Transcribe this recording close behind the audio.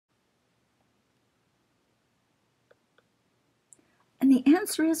And the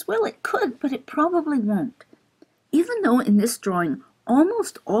answer is, well, it could, but it probably won't. Even though in this drawing,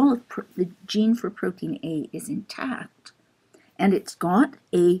 almost all of the gene for protein A is intact, and it's got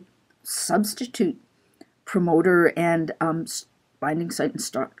a substitute promoter and binding site and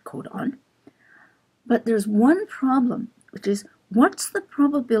start codon. But there's one problem, which is, what's the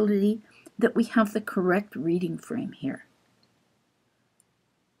probability that we have the correct reading frame here?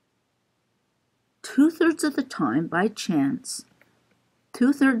 2/3 of the time, by chance,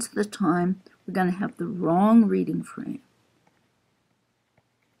 2/3 of the time, we're going to have the wrong reading frame.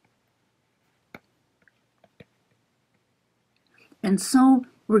 And so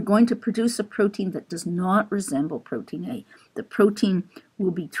we're going to produce a protein that does not resemble protein A. The protein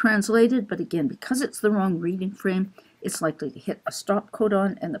will be translated, but again, because it's the wrong reading frame, it's likely to hit a stop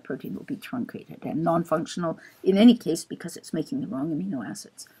codon and the protein will be truncated and non-functional in any case because it's making the wrong amino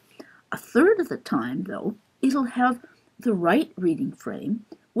acids. 1/3 of the time, though, it'll have the right reading frame,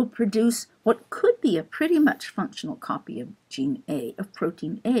 will produce what could be a pretty much functional copy of gene A, of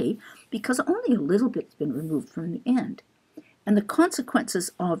protein A, because only a little bit's been removed from the end. And the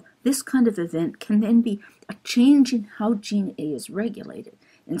consequences of this kind of event can then be a change in how gene A is regulated.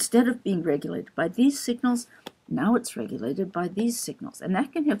 Instead of being regulated by these signals, now it's regulated by these signals. And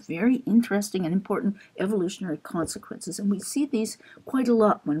that can have very interesting and important evolutionary consequences. And we see these quite a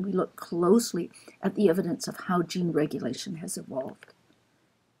lot when we look closely at the evidence of how gene regulation has evolved.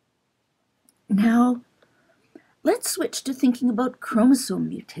 Now, let's switch to thinking about chromosome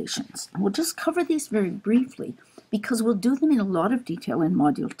mutations. And we'll just cover these very briefly because we'll do them in a lot of detail in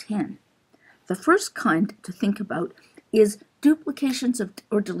Module 10. The first kind to think about is duplications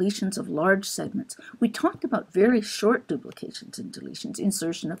or deletions of large segments. We talked about very short duplications and deletions,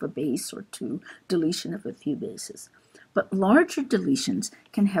 insertion of a base or two, deletion of a few bases. But larger deletions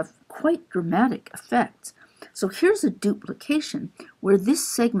can have quite dramatic effects. So here's a duplication where this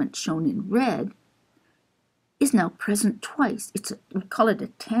segment shown in red is now present twice. We call it a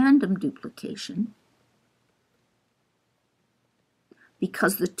tandem duplication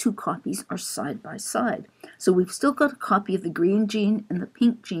because the two copies are side by side. So we've still got a copy of the green gene and the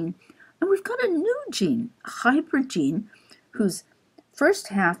pink gene, and we've got a new gene, a hybrid gene, whose first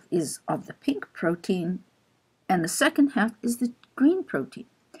half is of the pink protein and the second half is the green protein.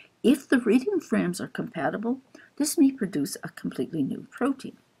 If the reading frames are compatible, this may produce a completely new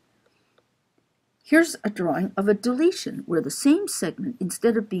protein. Here's a drawing of a deletion where the same segment,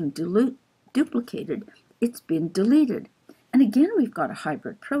 instead of being duplicated, it's been deleted. And again, we've got a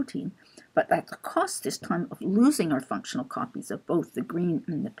hybrid protein, but at the cost this time of losing our functional copies of both the green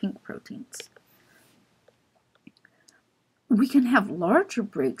and the pink proteins. We can have larger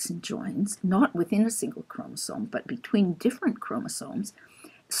breaks and joins, not within a single chromosome, but between different chromosomes,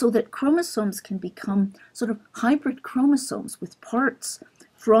 so that chromosomes can become sort of hybrid chromosomes with parts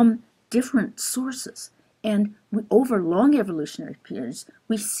from different sources. And over long evolutionary periods,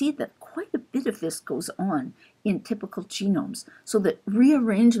 we see that quite a bit of this goes on in typical genomes, so that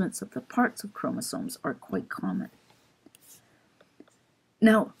rearrangements of the parts of chromosomes are quite common.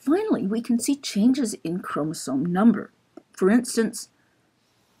 Now, finally, we can see changes in chromosome number. For instance,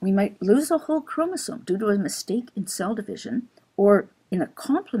 we might lose a whole chromosome due to a mistake in cell division, or in a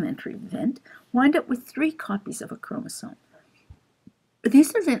complementary event, wind up with 3 copies of a chromosome.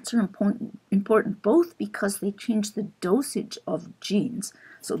 These events are important both because they change the dosage of genes.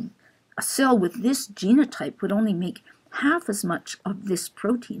 So a cell with this genotype would only make half as much of this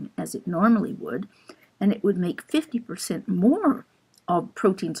protein as it normally would, and it would make 50% more of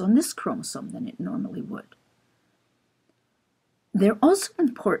proteins on this chromosome than it normally would. They're also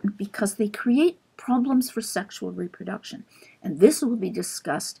important because they create problems for sexual reproduction. And this will be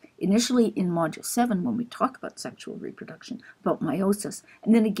discussed initially in Module 7 when we talk about sexual reproduction, about meiosis,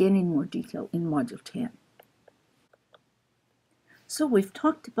 and then again in more detail in Module 10. So we've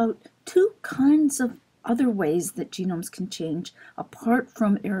talked about 2 kinds of other ways that genomes can change apart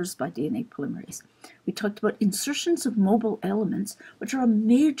from errors by DNA polymerase. We talked about insertions of mobile elements, which are a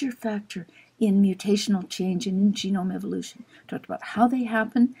major factor in mutational change and in genome evolution. We talked about how they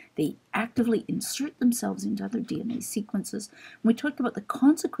happen. They actively insert themselves into other DNA sequences. And we talked about the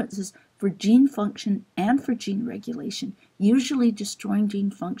consequences for gene function and for gene regulation, usually destroying gene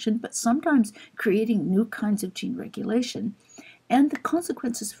function, but sometimes creating new kinds of gene regulation, and the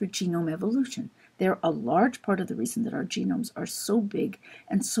consequences for genome evolution. They're a large part of the reason that our genomes are so big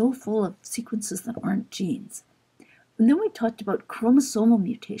and so full of sequences that aren't genes. And then we talked about chromosomal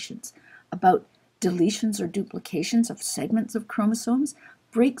mutations, about deletions or duplications of segments of chromosomes,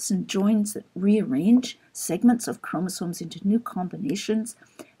 breaks and joins that rearrange segments of chromosomes into new combinations,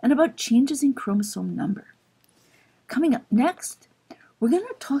 and about changes in chromosome number. Coming up next, we're going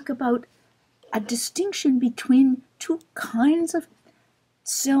to talk about a distinction between two kinds of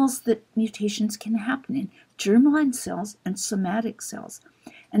cells that mutations can happen in, germline cells and somatic cells.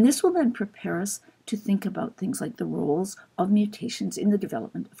 And this will then prepare us to think about things like the roles of mutations in the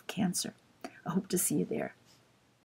development of cancer. I hope to see you there.